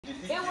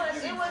It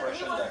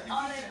was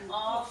on and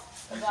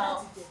off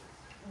about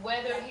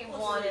whether he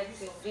wanted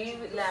to be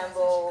with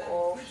Lambo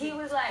or he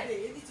was like,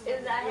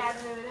 it's not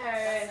happening with her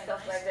and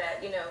stuff like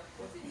that, you know.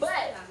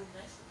 But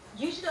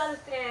you should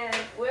understand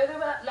whether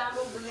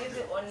Lambo believes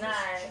it or not.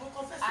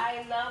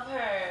 I love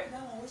her.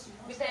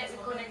 Besides, we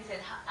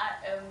connected.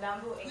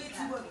 Lambo and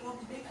Kathy,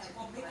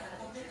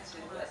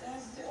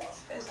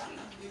 especially.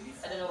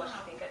 I don't know what she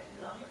think. I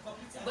just love her.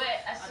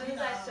 But as soon as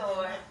I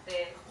saw that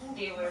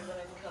they were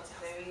gonna become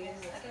serious,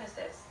 I kind of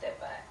said step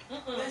back.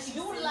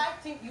 You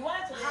liked him. You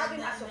wanted to have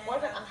him as your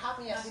boyfriend and have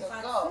me as your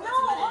girl. No,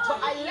 but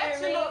I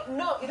let you know.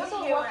 No, it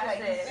doesn't work like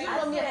this. You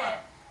know me.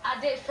 I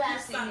did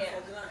fancy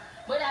him.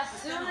 But as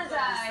soon as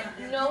I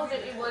know that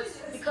it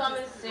was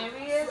becoming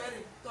serious,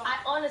 I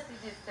honestly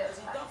did step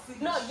back.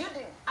 No, you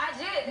didn't. I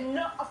did.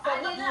 No,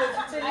 I did not.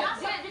 I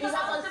did because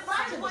I was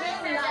surprised when you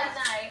said that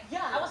night.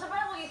 Yeah. I was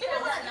surprised when you said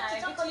that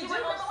night because you were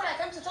upset. When I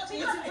came to talk to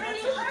you, You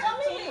really hurt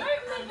me. You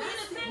hurt me. You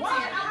didn't think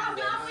that. I'm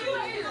not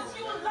feeling you.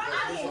 You were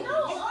lying.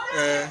 No. No,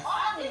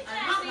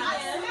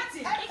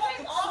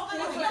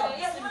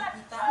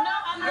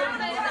 I'm not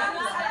saying that. I'm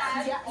not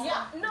that.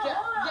 Yeah. No,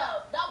 hold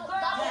up. That was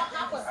what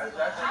happened.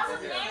 I was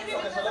angry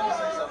because of the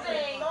whole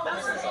thing. I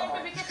was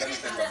angry because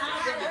this is the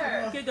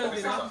her. Let me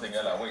say something,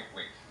 Ella. Wait.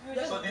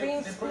 So the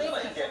impression I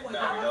get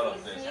now with all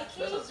of this,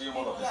 let's assume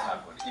all of this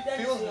happened. It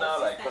feels now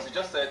like, because you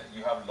just said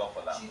you have love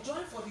for Lamb. It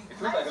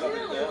feels like a lot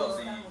of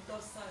the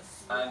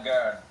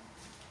anger,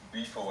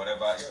 beef or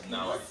whatever is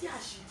now.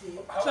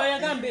 So you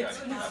can bet.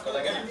 Because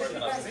I get the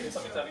impression I've seen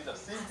some interviews, I've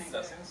seen things,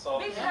 I've seen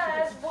some.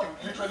 Because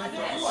Literally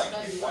don't like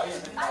it. Why is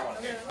it now?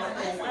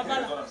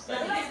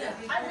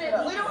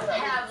 we don't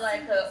have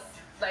like a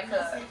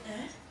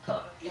Why?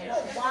 Okay,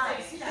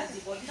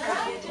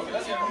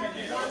 let's hear from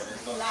Mickey.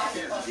 Let's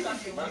hear from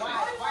Mickey.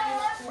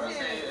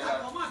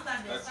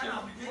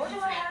 what do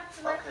I have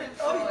to like him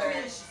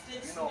Okay, for?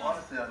 you know,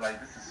 honestly, I'm like,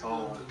 this is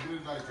so.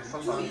 Sometimes it's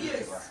I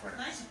swear.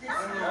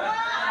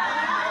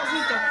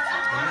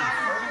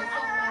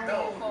 No,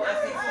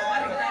 Mercy.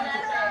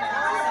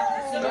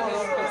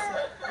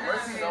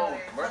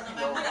 Mercy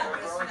knows.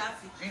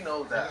 She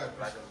knows that.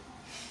 Like,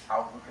 I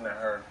was looking at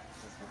her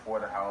since before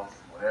the house,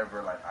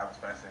 whatever. Like, I was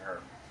fancying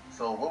her.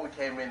 So when we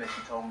came in and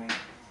she told me,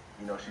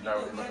 you know, she's not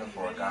really looking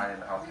for a guy in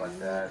the house like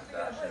that.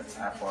 That I should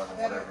have fun and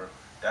whatever.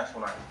 That's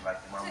when I, like,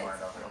 in my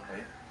mind, I was like,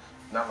 okay.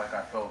 Not like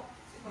I felt,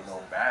 you know,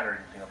 bad or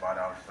anything about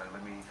it. I was just like,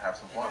 let me have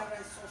some fun.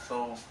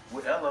 So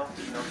with Ella,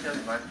 you know, she has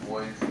a nice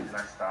voice,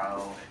 nice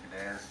style, she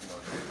can dance, you know,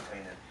 she's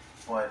entertaining.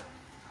 But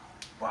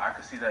I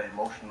could see that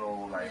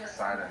emotional, like,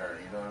 side of her,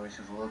 you know what I mean? She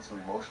was a little too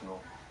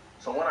emotional.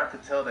 So when I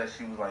could tell that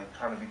she was, like,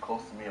 trying to be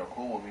close to me or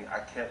cool with me, I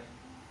kept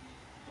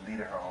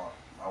leading her on.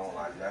 I won't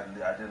lie to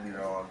you. I did lead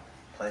her on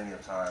plenty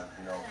of times,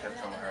 you know, kept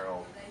telling her,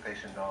 oh,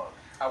 patient dog.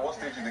 At what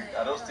stage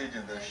at those stages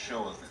in the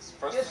show was this?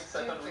 First week,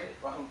 second week?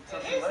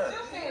 Till she left.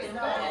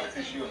 What's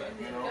the issue then?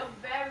 You know? You're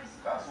very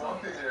That's one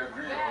thing I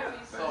agree very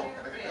with. So,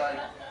 like,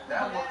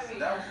 that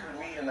was for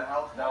me in the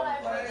house, that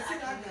was like,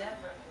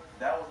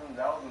 that was in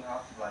the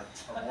house to like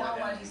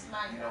avoid envy,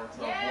 you know, to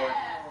avoid.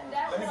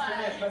 That's Let me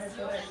why.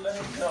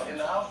 finish. No, in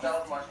the house, that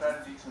was my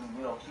strategy to,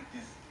 you know, keep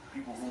these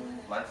people who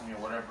like me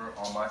or whatever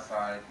on my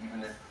side,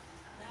 even if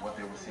what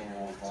they were seeing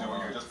was So going you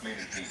on. were just playing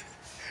the game.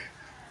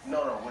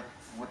 No,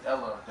 with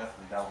Ella,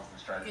 definitely that was the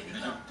strategy.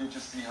 Did you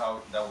see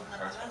how that would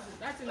hurt her?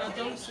 That's in a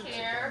jumpsuit.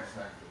 Care.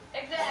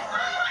 Exactly.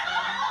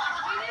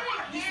 We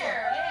didn't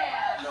care.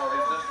 Yeah. No,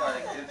 it's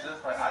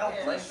just like I don't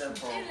blame them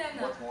for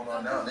what's going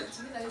on now. They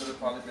could have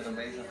probably been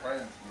amazing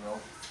friends, you know.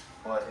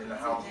 But in the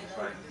house, it's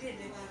like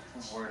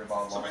who's worried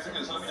about So love?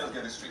 basically, so let me just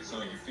get this straight.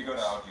 So you figured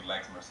out you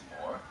liked Mercy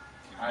more.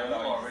 I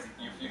know already.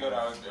 You figured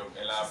out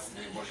Ella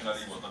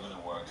emotionally was not going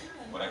to work,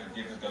 but I could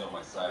give this girl on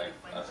my side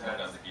as long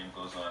as the game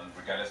goes on,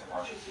 regardless of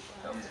how she feels.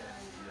 Yeah.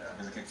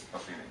 Basically, her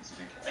feelings.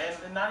 You think?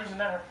 And not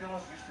even that, her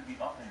feelings used to be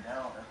up and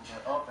down. It was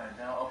like up and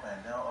down, up and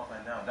down, up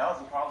and down. That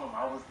was the problem.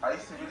 I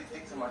used to really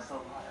think to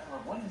myself, oh,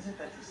 what is it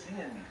that you see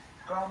in me?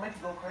 Girl, I'll make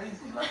you go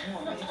crazy. Like you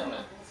and me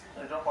gonna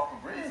jump off a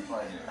bridge,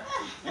 like.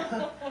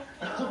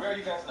 So where are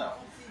you guys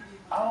now?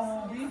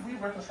 We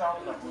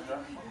reconciled enough, Luja.